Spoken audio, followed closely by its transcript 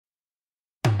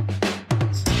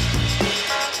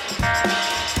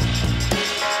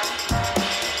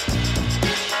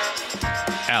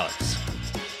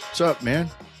up, man?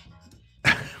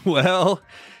 Well,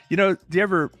 do you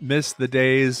ever miss the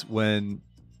days when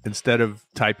instead of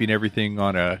typing everything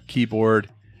on a keyboard,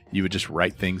 you would just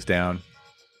write things down?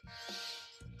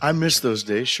 I miss those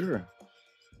days, sure.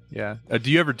 Yeah.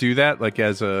 Do you ever do that? Like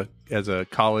as a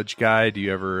college guy, do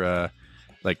you ever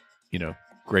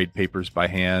grade papers by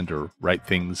hand or write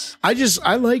things? I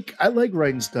like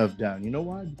writing stuff down. You know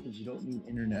why? Because you don't need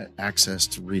internet access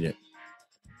to read it.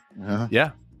 Uh-huh.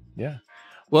 Yeah.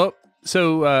 Well,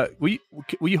 so will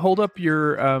you hold up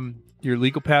your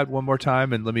legal pad one more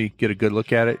time and let me get a good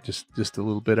look at it, just a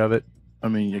little bit of it? I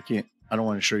mean, you can't. I don't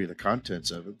want to show you the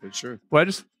contents of it, but sure. Well, I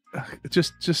just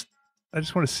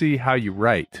want to see how you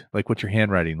write, like what your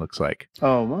handwriting looks like.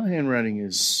 Oh, my handwriting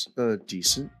is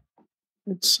decent.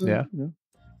 It's yeah.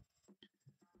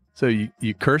 So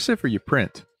you cursive or you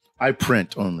print? I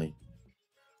print only.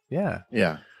 Yeah.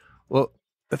 Yeah. Well,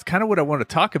 that's kind of what I want to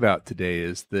talk about today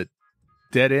is the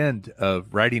dead end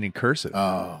of writing in cursive.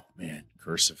 Oh man,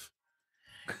 cursive.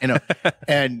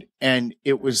 And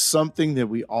it was something that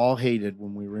we all hated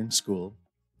when we were in school.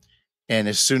 And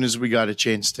as soon as we got a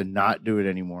chance to not do it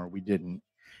anymore, we didn't.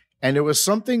 And it was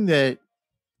something that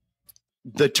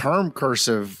the term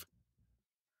cursive,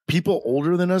 people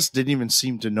older than us didn't even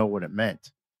seem to know what it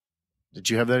meant. Did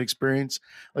you have that experience?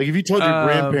 Like if you told your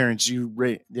grandparents,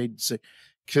 they'd say,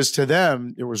 because to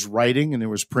them there was writing and there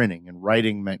was printing, and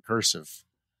writing meant cursive.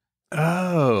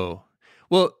 Oh,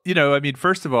 well,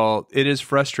 first of all, it is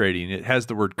frustrating. It has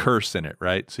the word curse in it,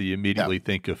 right? So you immediately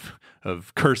think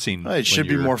of cursing. Well, it should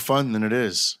be more fun than it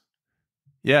is.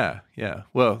 Yeah.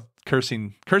 Well,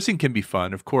 cursing can be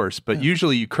fun, of course, but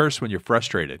usually you curse when you're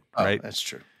frustrated, right? Oh, that's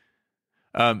true.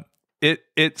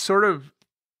 It sort of,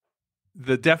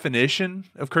 the definition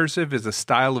of cursive is a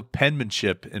style of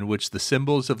penmanship in which the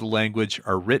symbols of the language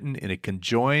are written in a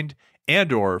conjoined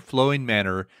and or flowing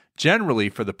manner, generally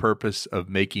for the purpose of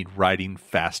making writing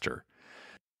faster.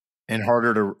 And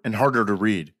harder to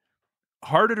read.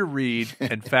 Harder to read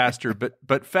and faster,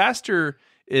 but faster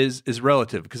is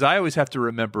relative, because I always have to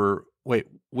remember, wait,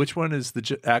 which one is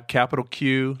the capital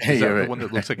Q? Is that the one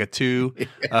that looks like a 2?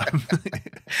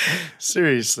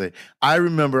 Seriously. I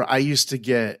remember I used to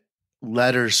get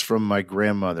letters from my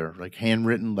grandmother, like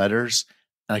handwritten letters,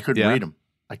 and I couldn't read them.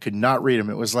 I could not read them.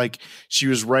 It was like she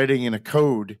was writing in a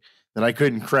code that I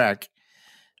couldn't crack,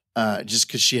 just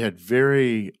because she had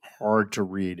very hard to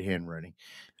read handwriting.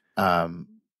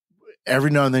 Every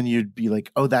now and then you'd be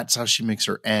like, oh, that's how she makes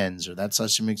her N's, or that's how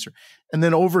she makes her. And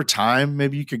then over time,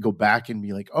 maybe you could go back and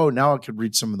be like, oh, now I could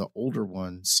read some of the older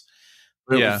ones.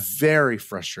 But it was very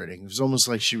frustrating. It was almost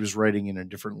like she was writing in a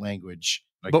different language.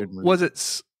 But was it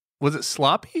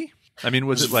sloppy? I mean,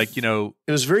 was it like, it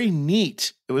was very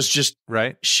neat. It was just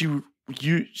right. She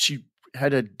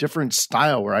had a different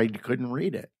style where I couldn't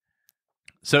read it.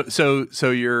 So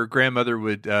your grandmother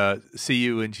would see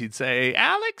you and she'd say,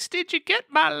 "Alex, did you get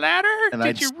my letter? And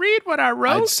did you read what I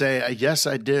wrote?" I'd say, "Yes,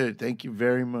 I did. Thank you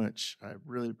very much. I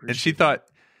really appreciate it." And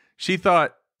she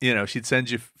thought, she'd send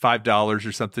you $5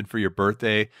 or something for your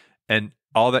birthday, and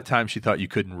all that time she thought you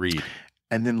couldn't read.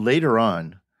 And then later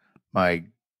on, my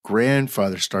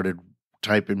grandfather started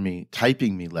typing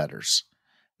me letters.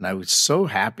 And I was so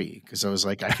happy because I was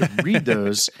like, I could read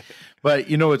those. But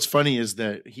what's funny is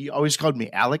that he always called me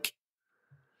Alec.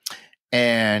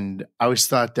 And I always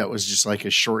thought that was just like a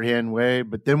shorthand way.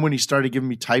 But then when he started giving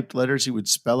me typed letters, he would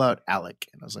spell out Alec.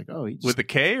 And I was like, oh, with a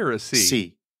K or a C?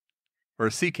 C. Or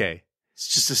a CK? It's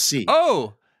just a C.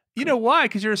 Oh, you know why?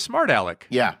 Because you're a smart Alec.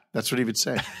 Yeah, that's what he would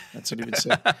say.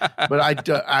 But I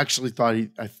actually thought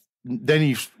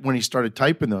when he started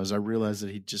typing those, I realized that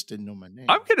he just didn't know my name.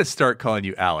 I'm going to start calling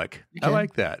you Alec. I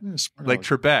like that. Yeah, like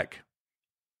Alec. Trebek.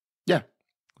 Yeah.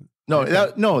 No,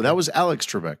 that was Alex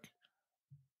Trebek.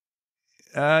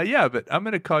 Yeah, but I'm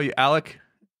going to call you Alec.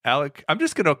 Alec. I'm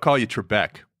just going to call you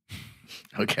Trebek.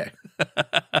 Okay.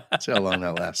 See how long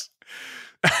that lasts.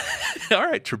 All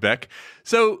right, Trebek.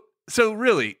 So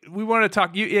really, we want to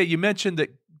talk. You mentioned that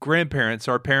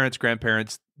our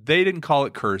grandparents, they didn't call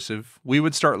it cursive. We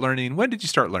would start learning. When did you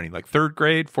start learning? Like 3rd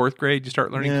grade, 4th grade? You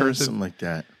start learning cursive? Something like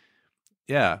that.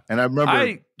 Yeah. And I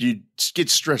remember you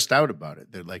get stressed out about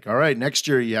it. They're like, all right, next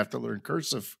year you have to learn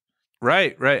cursive.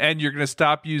 Right. And you're going to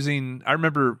stop using, I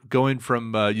remember going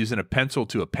from using a pencil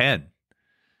to a pen.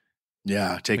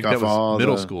 Yeah. Take off all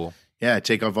middle school. Yeah.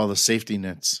 Take off all the safety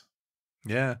nets.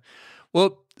 Yeah.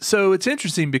 Well, so it's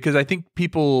interesting because I think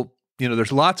people,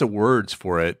 there's lots of words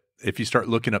for it. If you start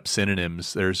looking up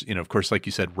synonyms, there's, of course, like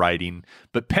you said, writing,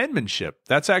 but penmanship,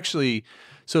 that's actually,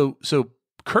 so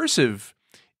cursive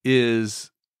is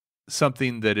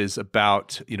something that is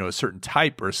about, a certain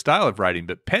type or a style of writing,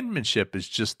 but penmanship is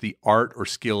just the art or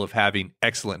skill of having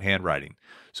excellent handwriting.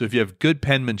 So if you have good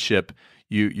penmanship,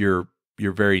 you're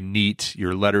very neat.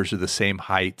 Your letters are the same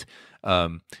height.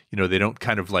 They don't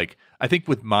kind of like, I think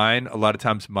with mine, a lot of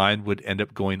times mine would end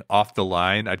up going off the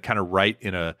line. I'd kind of write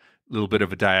in a little bit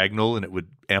of a diagonal and it would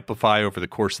amplify over the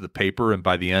course of the paper. And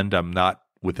by the end, I'm not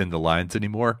within the lines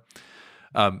anymore.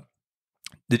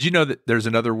 Did you know that there's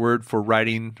another word for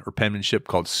writing or penmanship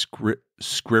called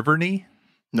scrivenerny?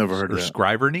 Never heard of or that.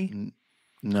 Scrivenerny?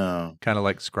 No. Kind of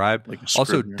like scribe. Like a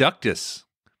Also, scrivener. ductus.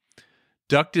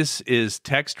 Ductus is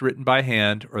text written by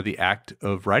hand or the act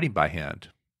of writing by hand.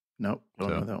 Nope, don't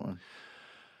know that one.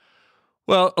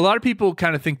 Well, a lot of people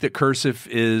kind of think that cursive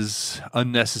is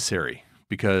unnecessary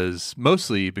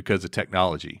mostly because of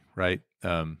technology, right?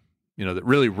 That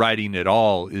really writing at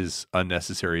all is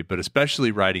unnecessary, but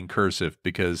especially writing cursive,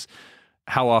 because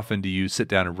how often do you sit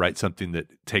down and write something that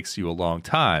takes you a long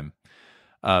time?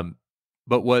 But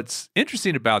what's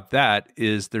interesting about that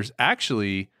is there's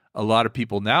actually a lot of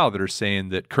people now that are saying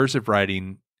that cursive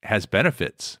writing has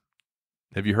benefits.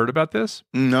 Have you heard about this?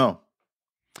 No.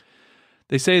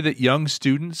 They say that young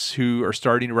students who are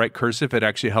starting to write cursive, it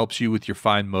actually helps you with your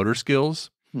fine motor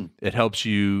skills. It helps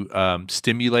you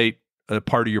stimulate a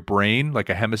part of your brain, like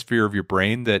a hemisphere of your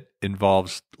brain that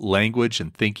involves language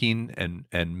and thinking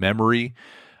and memory,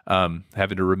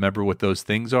 having to remember what those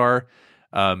things are.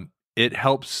 It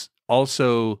helps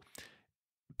also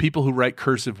people who write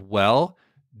cursive well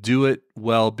do it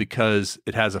well because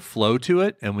it has a flow to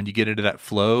it. And when you get into that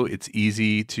flow, it's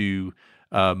easy to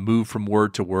move from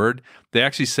word to word. They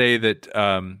actually say that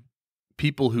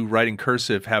people who write in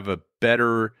cursive have a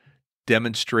better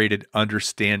demonstrated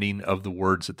understanding of the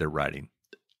words that they're writing.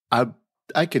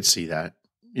 I could see that.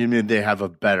 You mean they have a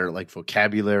better like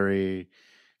vocabulary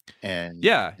and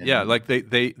like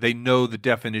they know the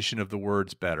definition of the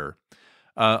words better.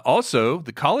 Also,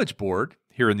 the College Board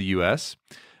here in the U.S.,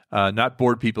 not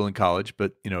board people in college,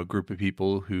 but a group of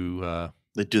people who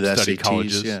they do the study SATs,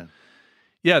 colleges.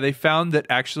 Yeah, they found that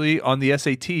actually on the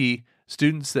SAT,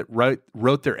 students that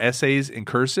wrote their essays in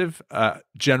cursive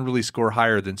generally score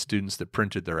higher than students that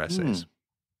printed their essays.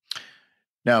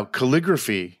 Now,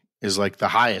 calligraphy is like the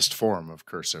highest form of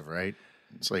cursive, right?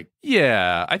 It's like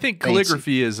I think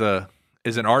calligraphy is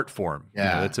an art form.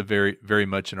 Yeah, it's a very, very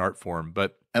much an art form.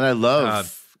 And I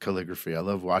love calligraphy. I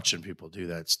love watching people do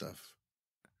that stuff.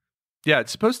 Yeah,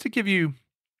 it's supposed to give you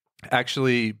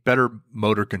actually better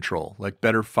motor control, like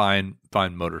better fine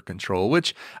motor control,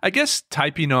 which I guess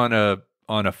typing on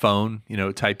a phone,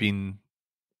 typing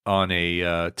on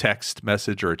a text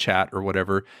message or a chat or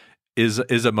whatever is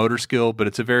a motor skill, but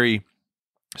it's a very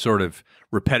sort of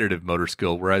repetitive motor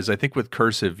skill. Whereas I think with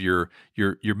cursive, you're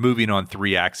moving on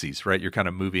 3 axes, right? You're kind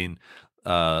of moving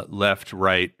left,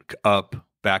 right, up,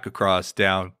 back, across,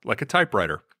 down, like a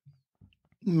typewriter.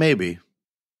 Maybe.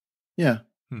 Yeah.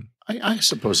 I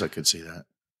suppose I could see that.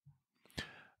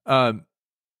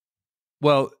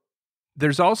 Well,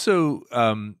 there's also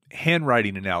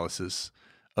handwriting analysis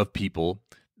of people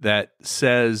that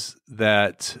says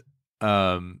that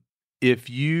if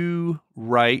you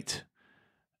write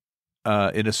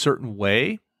in a certain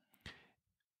way,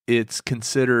 it's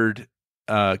considered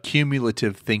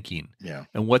cumulative thinking. Yeah.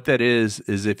 And what that is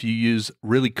if you use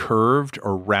really curved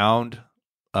or round,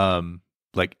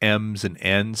 like M's and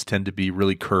N's tend to be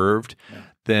really curved,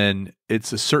 then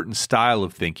it's a certain style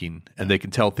of thinking, and they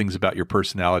can tell things about your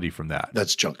personality from that.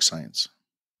 That's junk science.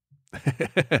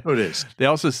 It is. They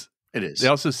also It is. They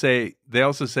also say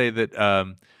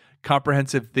that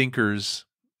comprehensive thinkers,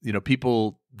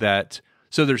 people that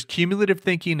so there's cumulative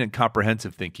thinking and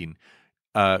comprehensive thinking.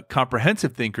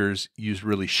 Comprehensive thinkers use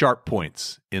really sharp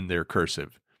points in their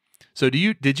cursive. So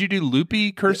did you do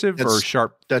loopy cursive or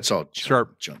sharp? That's all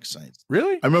sharp junk science.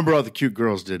 Really? I remember all the cute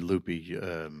girls did loopy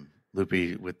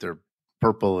with their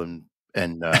purple and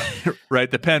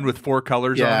right, the pen with 4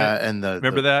 colors on it. And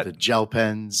remember that the gel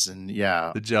pens and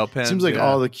the gel pens. Seems like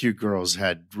all the cute girls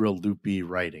had real loopy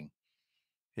writing.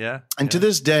 Yeah. And to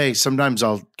this day, sometimes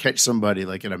I'll catch somebody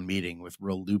like in a meeting with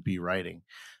real loopy writing.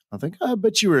 I'll think, I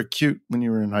bet you were cute when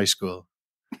you were in high school.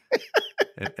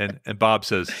 and Bob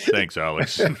says, "Thanks,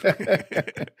 Alex."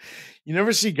 You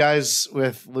never see guys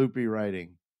with loopy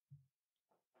writing.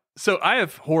 So I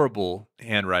have horrible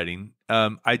handwriting.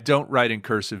 I don't write in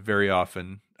cursive very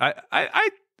often.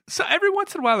 So every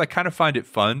once in a while I kind of find it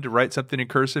fun to write something in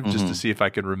cursive just to see if I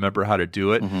can remember how to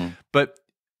do it. But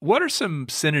what are some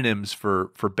synonyms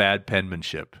for bad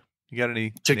penmanship? You got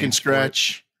any? Chicken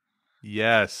scratch?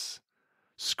 Yes.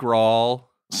 Scrawl.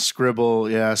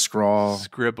 Scribble, yeah, scrawl.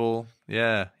 Scribble.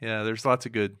 Yeah. There's lots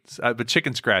of good. But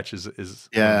chicken scratch is one of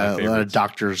my Yeah, a favorites. lot of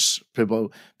doctors,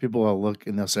 people will look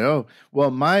and they'll say, "Oh,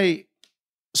 well,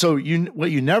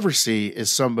 what you never see is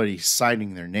somebody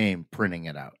signing their name, printing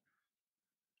it out.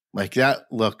 Like that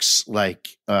looks like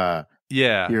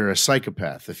you're a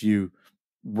psychopath if you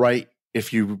write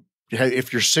if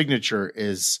your signature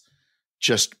is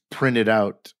just printed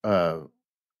out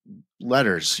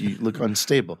letters, you look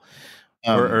unstable.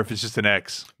 Or if it's just an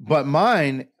X. But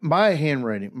my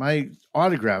handwriting, my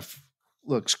autograph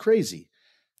looks crazy.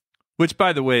 Which,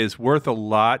 by the way, is worth a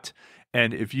lot.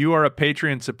 And if you are a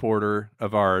Patreon supporter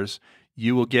of ours,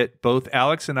 you will get both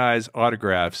Alex and I's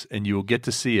autographs, and you will get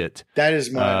to see it. That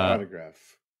is my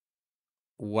autograph.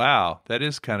 Wow, that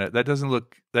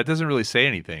doesn't really say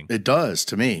anything. It does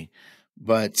to me,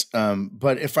 but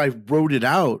if I wrote it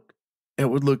out, it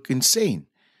would look insane.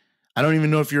 I don't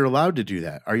even know if you're allowed to do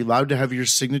that. Are you allowed to have your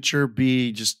signature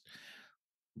be just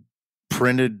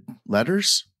printed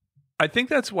letters? I think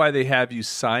that's why they have you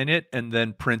sign it and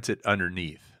then print it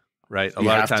underneath, right? A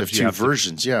lot lot of times you have two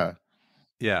versions. Yeah.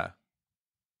 Yeah.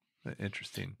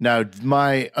 Interesting. Now,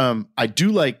 I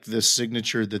do like the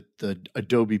signature that the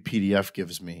Adobe PDF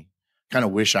gives me. Kind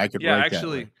of wish I could write that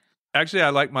way. Actually, I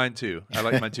like mine too.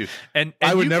 And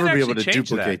I would never be able to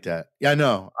duplicate that. Yeah, I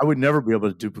know. I would never be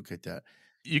able to duplicate that.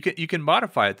 You can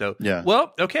modify it though. Yeah.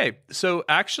 Well, okay. So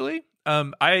actually,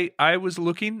 I was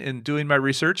looking and doing my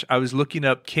research. I was looking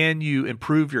up, can you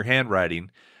improve your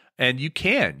handwriting? And you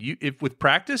can. If with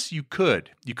practice, you could.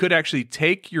 You could actually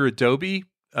take your Adobe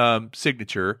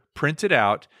signature, print it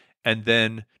out, and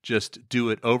then just do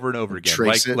it over and over again,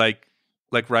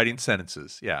 like writing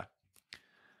sentences. Yeah.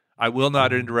 I will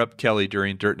not interrupt Kelly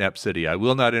during Dirt Nap City. I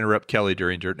will not interrupt Kelly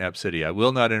during Dirt Nap City. I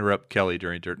will not interrupt Kelly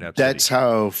during Dirt Nap City. That's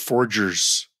how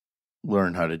forgers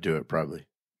learn how to do it, probably.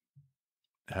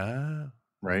 Right.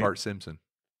 Bart Simpson.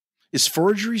 Is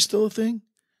forgery still a thing?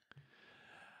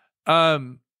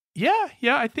 Yeah,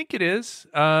 I think it is.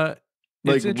 Like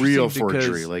real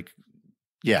forgery, like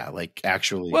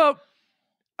actually. Well,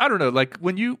 I don't know. Like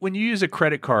when you use a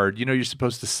credit card, you're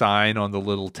supposed to sign on the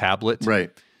little tablet, right?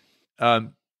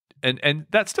 And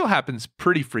that still happens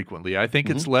pretty frequently. I think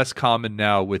it's less common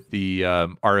now with the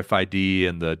RFID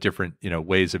and the different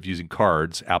ways of using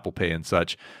cards, Apple Pay and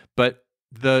such. But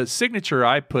the signature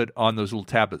I put on those little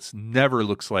tablets never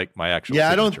looks like my actual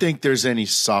signature. I don't think there's any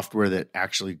software that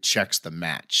actually checks the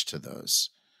match to those.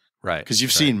 Right. Because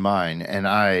you've seen mine, and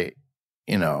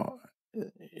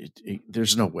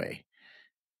there's no way.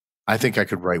 I think I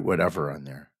could write whatever on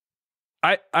there.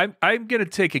 I'm going to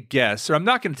take a guess, or I'm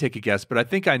not going to take a guess, but I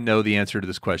think I know the answer to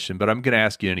this question, but I'm going to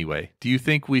ask you anyway. Do you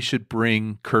think we should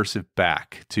bring cursive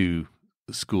back to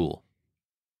school?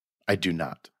 I do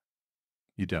not.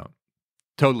 You don't?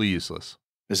 Totally useless.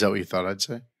 Is that what you thought I'd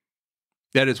say?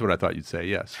 That is what I thought you'd say,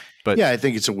 yes. But yeah, I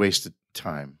think it's a waste of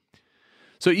time.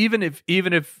 So even if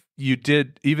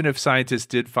scientists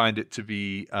did find it to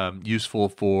be useful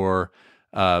for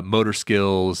motor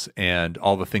skills and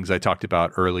all the things I talked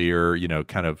about earlier,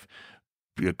 kind of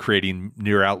creating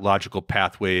neurological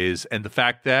pathways, and the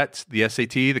fact that the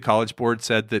SAT, the College Board,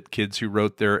 said that kids who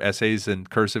wrote their essays in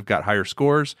cursive got higher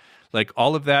scores, like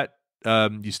all of that,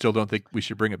 you still don't think we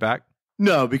should bring it back?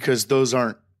 No, because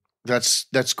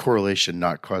that's correlation,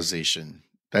 not causation.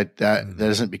 That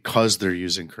isn't because they're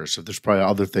using cursive. There's probably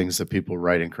other things that people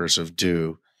write in cursive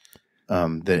do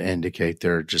that indicate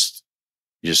they're just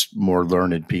more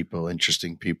learned people,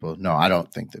 interesting people. No, I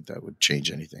don't think that would change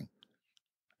anything.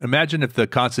 Imagine if the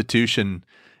Constitution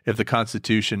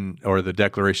or the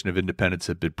Declaration of Independence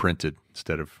had been printed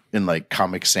instead of in like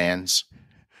Comic Sans.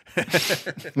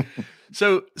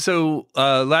 So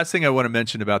last thing I want to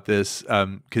mention about this,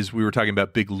 because we were talking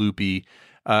about Big Loopy,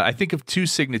 I think of two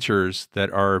signatures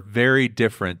that are very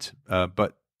different,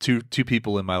 but two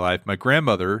people in my life. My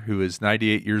grandmother, who is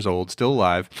 98 years old, still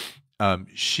alive,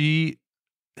 she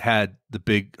has the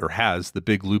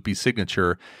Big Loopy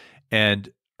signature, and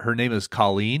her name is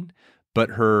Colleen,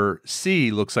 but her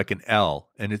C looks like an L,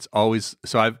 and it's always,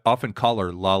 so I often call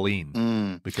her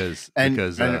Laleen because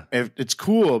it's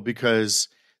cool because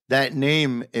that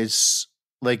name is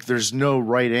like there's no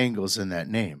right angles in that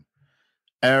name.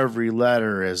 Every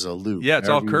letter is a loop. Yeah, it's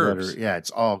all curves. It's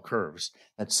all curves.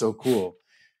 That's so cool.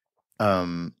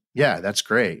 Yeah, that's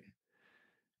great.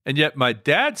 And yet my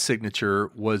dad's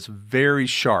signature was very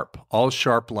sharp, all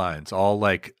sharp lines, all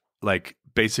like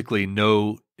basically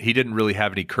no, he didn't really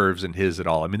have any curves in his at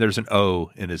all. I mean, there's an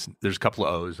O in there's a couple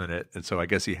of O's in it. And so I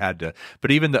guess he had to,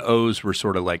 but even the O's were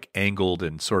sort of like angled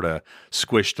and sort of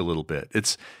squished a little bit.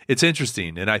 It's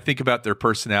interesting. And I think about their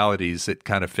personalities, it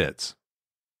kind of fits.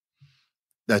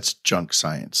 That's junk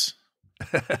science.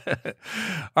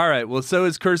 All right. Well, so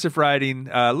is cursive writing.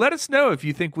 Let us know if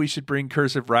you think we should bring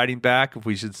cursive writing back, if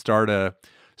we should start a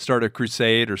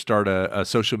crusade or start a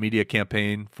social media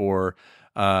campaign for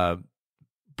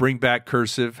bring back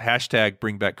cursive, hashtag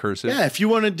bring back cursive. Yeah, if you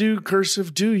want to do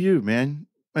cursive, do you, man.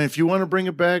 And if you want to bring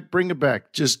it back, bring it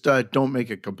back. Just don't make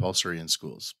it compulsory in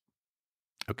schools.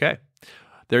 Okay.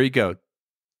 There you go.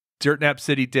 Dirt Nap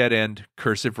City Dead End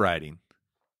cursive writing.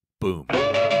 Boom.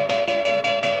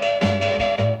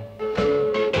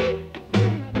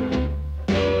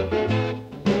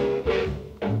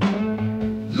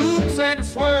 Loops and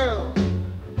swirl,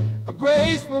 a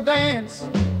graceful dance,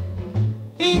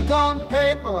 ink on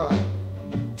paper,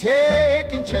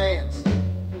 taking chance.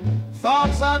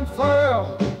 Thoughts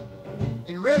unfurl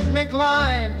in rhythmic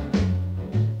line,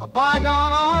 a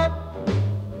bygone art,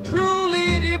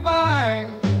 truly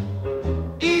divine.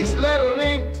 Each letter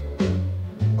linked,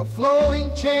 a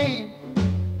flowing chain,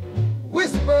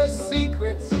 whispers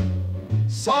secrets,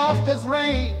 soft as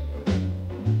rain.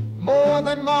 More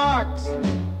than marks,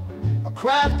 a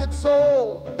crafted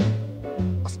soul,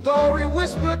 a story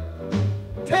whispered,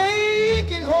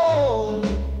 taking hold.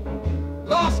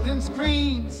 Lost in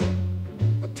screens,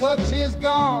 the touch is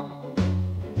gone,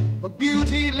 but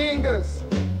beauty lingers,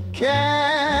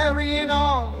 carrying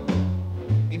on.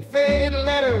 In faded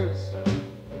letters,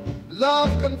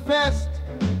 love confessed,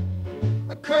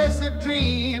 a cursive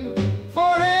dream,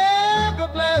 forever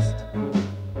blessed.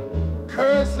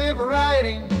 Cursive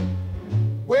writing,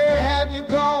 where have you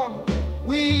gone?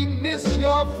 We miss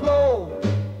your flow,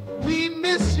 we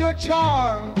miss your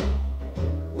charm.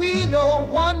 We know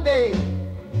one day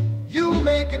you'll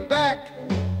make it back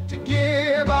to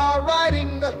give our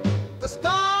writing the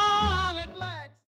star.